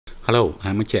Hello,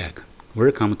 I'm Jack.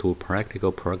 Welcome to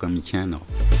Practical Programming channel.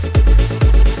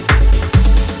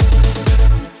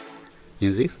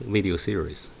 In this video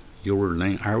series, you will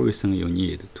learn everything you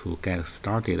need to get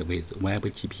started with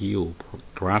WebGPU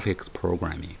Graphics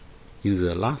Programming. In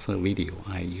the last video,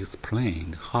 I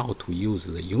explained how to use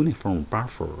the uniform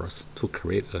buffers to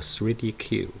create a 3D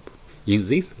cube. In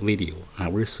this video, I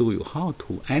will show you how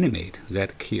to animate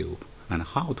that cube and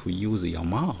how to use your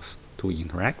mouse to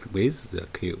interact with the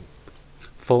cube.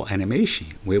 For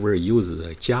animation, we will use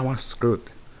the JavaScript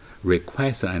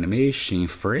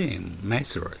requestAnimationFrame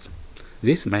method.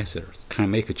 This method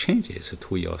can make changes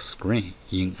to your screen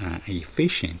in an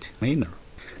efficient manner.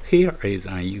 Here is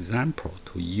an example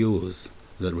to use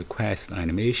the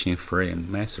requestAnimationFrame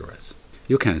method.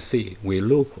 You can see we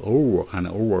loop over and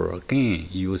over again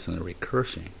using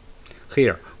recursion.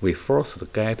 Here, we first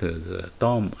get the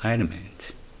DOM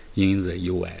element in the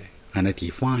UI and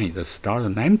define the start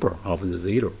number of the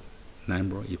 0,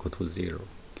 number equal to 0.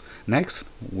 Next,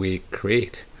 we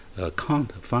create a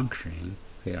count function,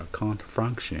 here count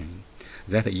function,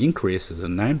 that increases the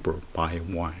number by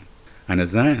 1, and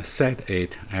then set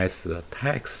it as the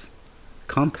text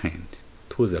content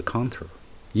to the counter.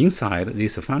 Inside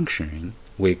this function,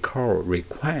 we call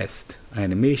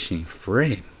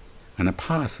requestAnimationFrame and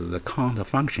pass the count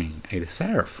function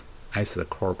itself as the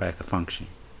callback function.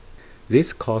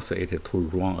 This causes it to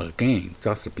run again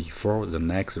just before the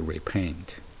next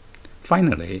repaint.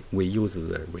 Finally, we use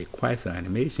the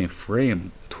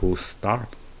requestAnimationFrame to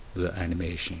start the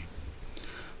animation.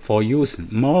 For using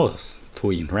mouse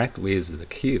to interact with the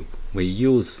cube, we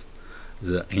use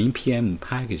the npm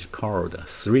package called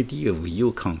 3D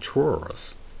View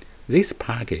Controls. This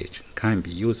package can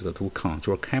be used to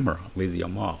control camera with your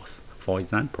mouse. For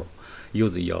example,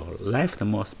 use your left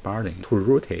mouse button to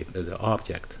rotate the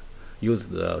object. Use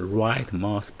the right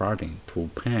mouse button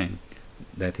to pan,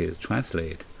 that is,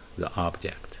 translate the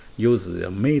object. Use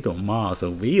the middle mouse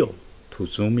wheel to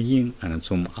zoom in and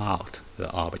zoom out the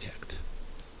object.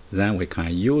 Then we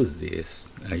can use this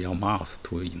your mouse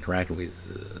to interact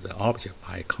with the object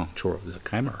by control the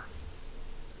camera.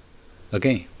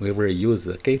 Again, we will use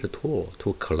the Git tool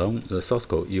to clone the source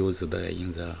code used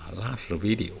in the last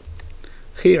video.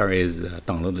 Here is the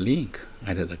download link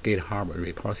at the GitHub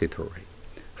repository.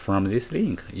 From this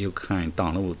link, you can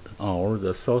download all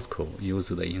the source code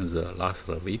used in the last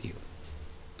video.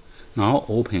 Now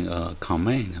open a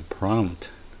command prompt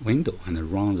window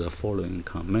and run the following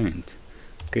command: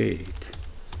 git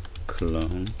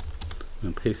clone,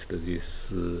 and paste this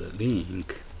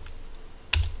link.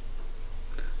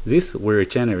 This will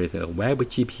generate a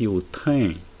WebGPU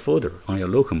 10 folder on your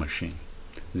local machine.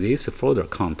 This folder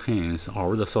contains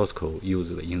all the source code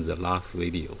used in the last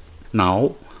video.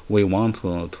 Now, we want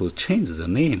to change the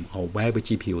name of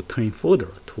WebGPU 10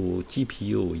 folder to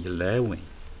GPU 11.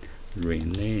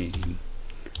 Rename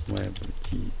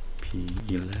WebGPU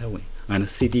 11 and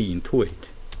cd into it.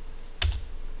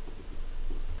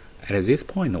 At this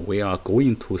point, we are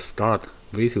going to start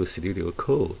Visual Studio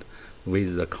Code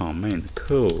with the command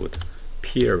code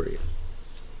period.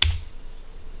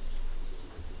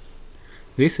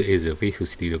 This is the Visual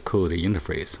Studio Code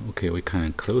interface. Okay, we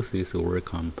can close this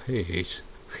welcome page.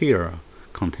 Here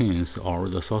contains all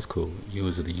the source code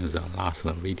used in the last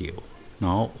video.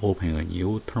 Now open a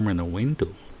new terminal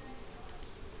window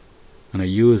and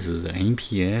use the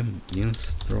npm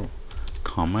install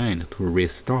command to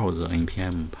restore the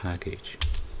npm package.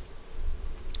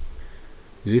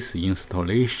 This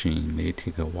installation may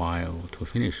take a while to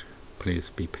finish. Please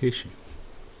be patient.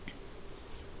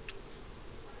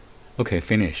 Okay,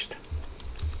 finished.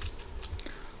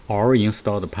 All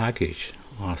installed packages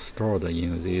are stored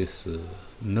in this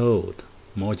node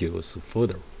modules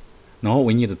folder. Now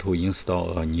we need to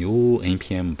install a new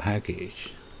npm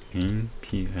package.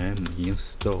 npm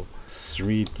install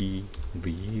 3D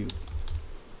View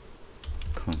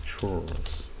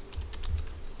Controls.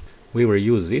 We will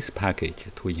use this package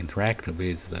to interact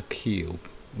with the cube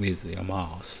with your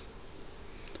mouse.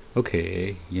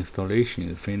 Okay, installation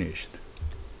is finished.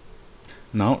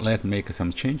 Now let's make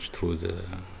some change to the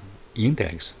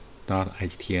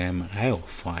index.html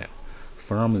file.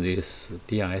 From this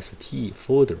dist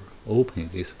folder, open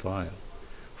this file.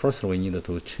 First, we need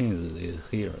to change this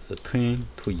here, the 10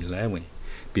 to 11,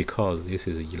 because this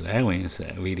is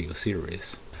 11th video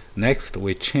series. Next,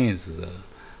 we change the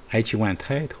H1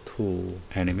 title to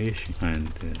animation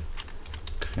and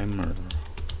camera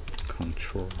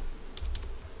control.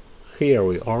 Here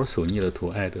we also need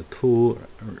to add two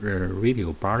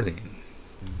radio buttons.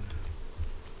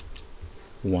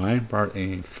 One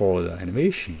button for the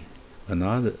animation,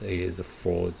 another is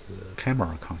for the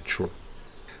camera control.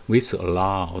 which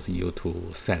allows you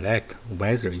to select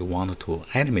whether you want to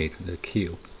animate the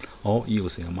cube or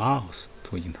use your mouse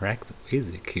to interact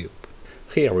with the cube.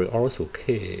 Here we also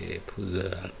keep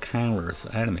the canvas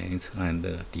element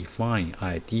and define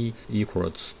ID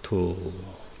equals to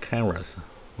canvas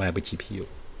WebGPU.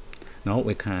 Now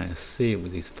we can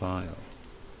save this file.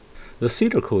 The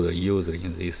seeder code used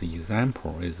in this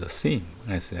example is the same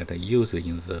as that used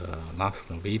in the last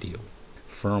video.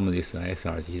 From this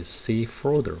src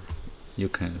folder, you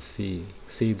can see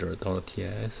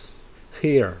seeder.ts.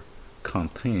 Here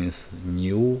contains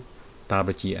new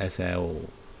WGSL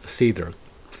seeder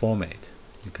format.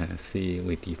 You can see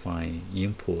we define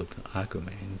input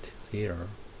argument here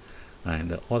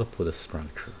and output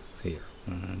structure here.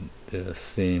 And the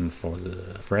same for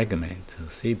the fragment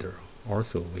seeder.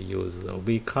 Also, we use the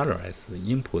vColor as the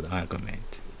input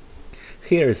argument.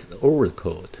 Here is the old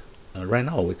code. Right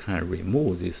now, we can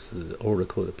remove this old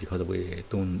code because we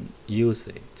don't use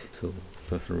it. So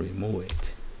just remove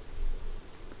it.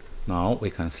 Now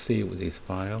we can save this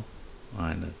file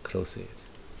and close it.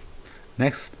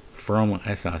 Next, from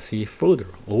src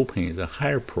folder, open the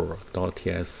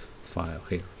helper.ts file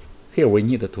here. Here we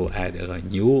need to add a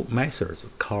new method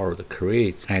called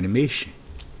create animation.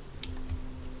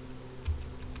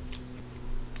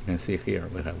 You can see here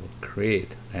we have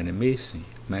create animation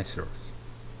methods.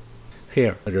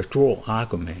 Here the draw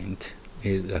argument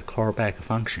is a callback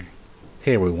function.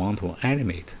 Here we want to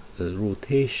animate the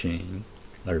rotation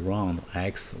around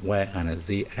x, y, and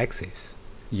z axis.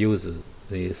 Use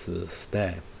this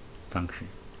step function.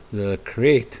 The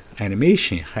create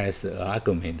animation has an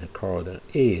argument called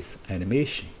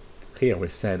isAnimation. Here we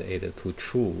set it to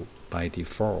true by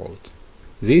default.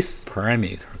 This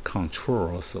parameter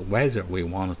controls whether we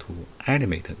want to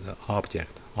animate the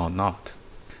object or not.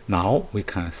 Now we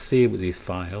can save this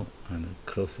file and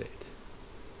close it.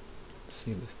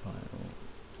 Save this file,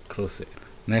 close it.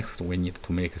 Next, we need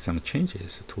to make some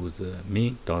changes to the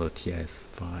main.ts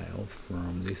file.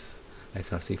 From this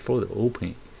src folder,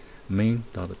 open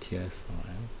main.ts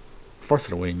file.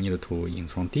 First, we need to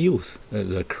introduce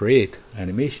the create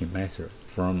animation method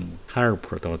from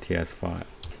helper.ts file.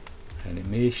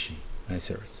 Animation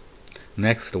methods.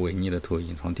 Next, we need to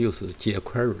introduce the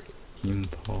Jquery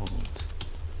Import.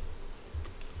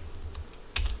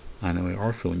 And we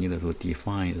also need to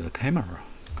define the camera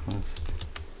const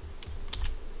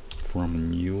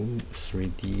from new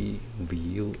 3D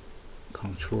view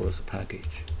controls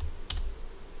package.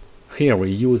 Here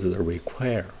we use the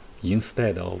require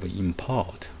instead of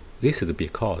import. This is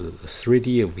because the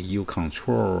 3D view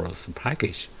controls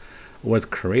package was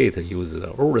created using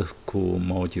the old school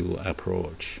module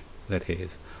approach, that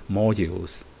is,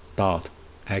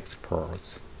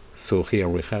 modules.exports. So here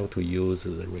we have to use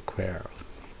the require.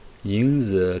 In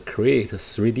the create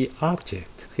 3D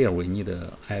object, here we need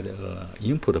to add an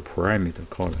input parameter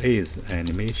called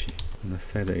isAnimation and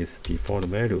set its default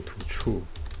value to true.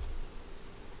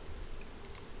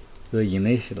 The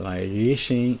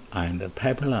initialization and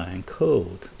pipeline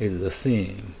code is the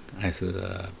same as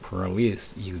the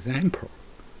previous example.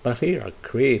 But here,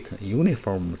 create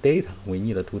uniform data, we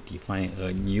need to define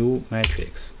a new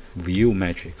matrix, view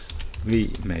matrix,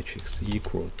 v matrix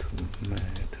equal to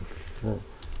mat for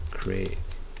create.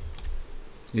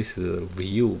 This is a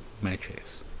view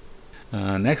matrix.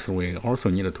 Next, we also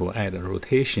need to add a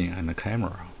rotation and a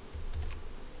camera.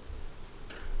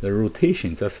 The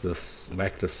rotation is just the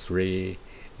vector3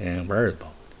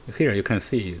 variable. Here you can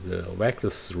see the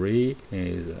vector3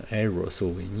 is error, so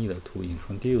we need to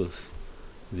introduce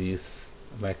this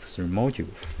vector3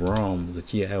 module from the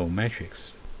GL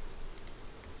matrix.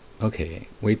 Okay,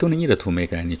 we don't need to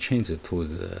make any changes to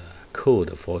the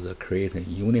code for the create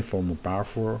uniform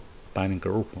buffer, binding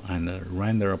group, and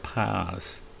render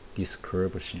path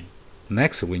description.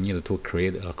 Next, we need to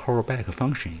create a callback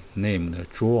function named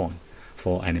drawn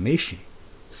for animation.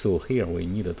 So here we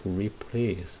need to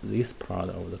replace this part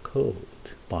of the code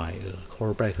by a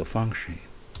callback function.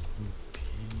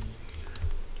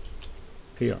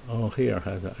 Here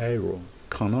has an arrow.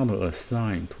 Cannot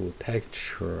assign to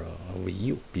texture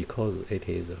view because it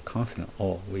is a constant,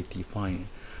 or we define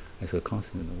as a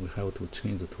constant. We have to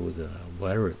change to the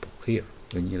variable. Here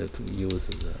we need to use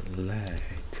the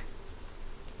light.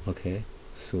 Okay,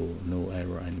 so no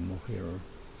error anymore here.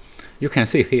 You can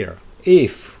see here,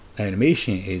 if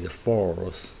animation is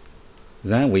false,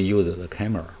 then we use the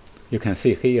camera. You can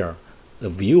see here the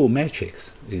view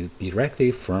matrix is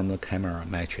directly from the camera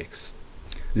matrix.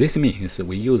 This means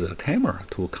we use the camera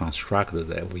to construct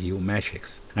the view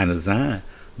matrix and then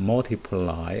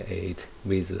multiply it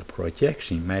with the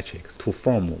projection matrix to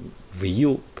form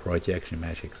view projection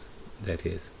matrix. that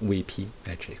is VP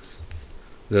matrix.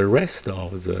 The rest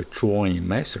of the drawing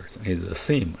methods is the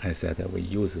same as that we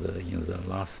used in the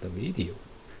last video.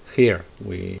 Here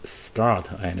we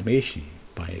start animation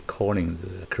by calling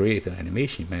the create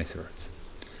animation methods.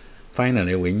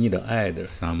 Finally, we need to add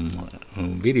some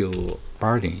video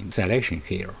burden selection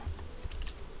here.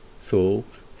 So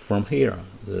from here,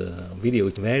 the video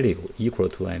value equal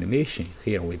to animation,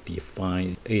 here we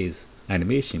define is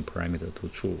animation parameter to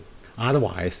true.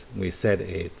 Otherwise, we set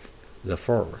it the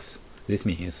false. This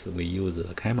means we use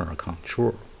the camera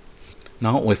control.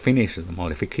 Now we finish the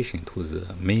modification to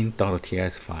the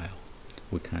main.ts file.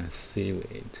 We can save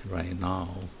it right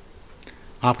now.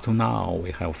 Up to now,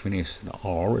 we have finished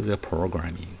all the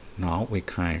programming. Now we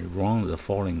can run the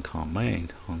following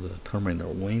command on the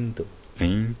terminal window.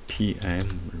 npm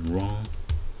run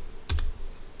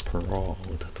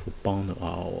prod to bound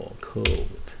our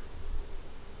code.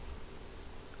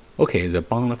 Okay, the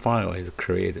bound file is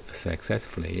created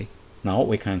successfully. Now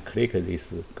we can click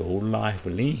this Go Live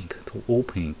link to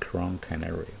open Chrome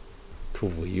Canary to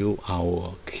view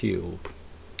our cube.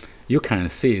 You can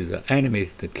see the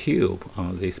animated cube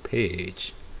on this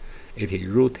page. It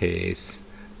rotates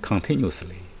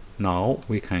continuously. Now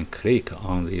we can click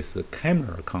on this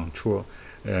camera control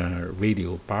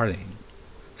video button.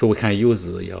 So we can use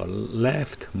your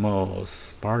left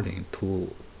mouse button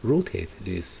to rotate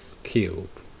this cube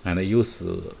and use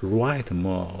the right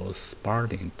mouse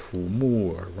button to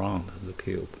move around the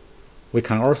cube. We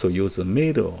can also use the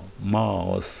middle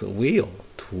mouse wheel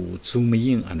to zoom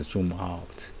in and zoom out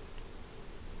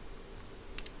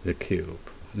the cube.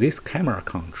 This camera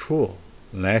control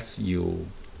lets you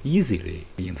easily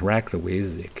interact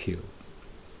with the cube.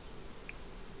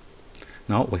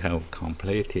 Now we have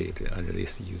completed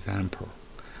this example.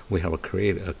 We have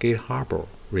created a GitHub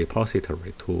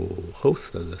repository to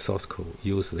host the source code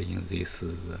used in this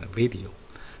video.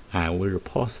 I will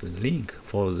post the link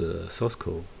for the source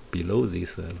code below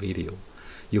this video.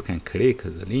 You can click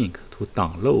the link to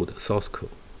download source code.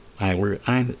 I will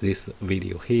end this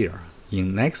video here.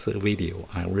 In next video,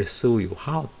 I will show you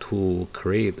how to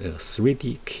create a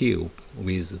 3D cube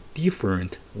with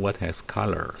different vertex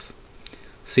colors.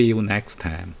 See you next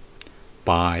time.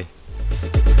 Bye.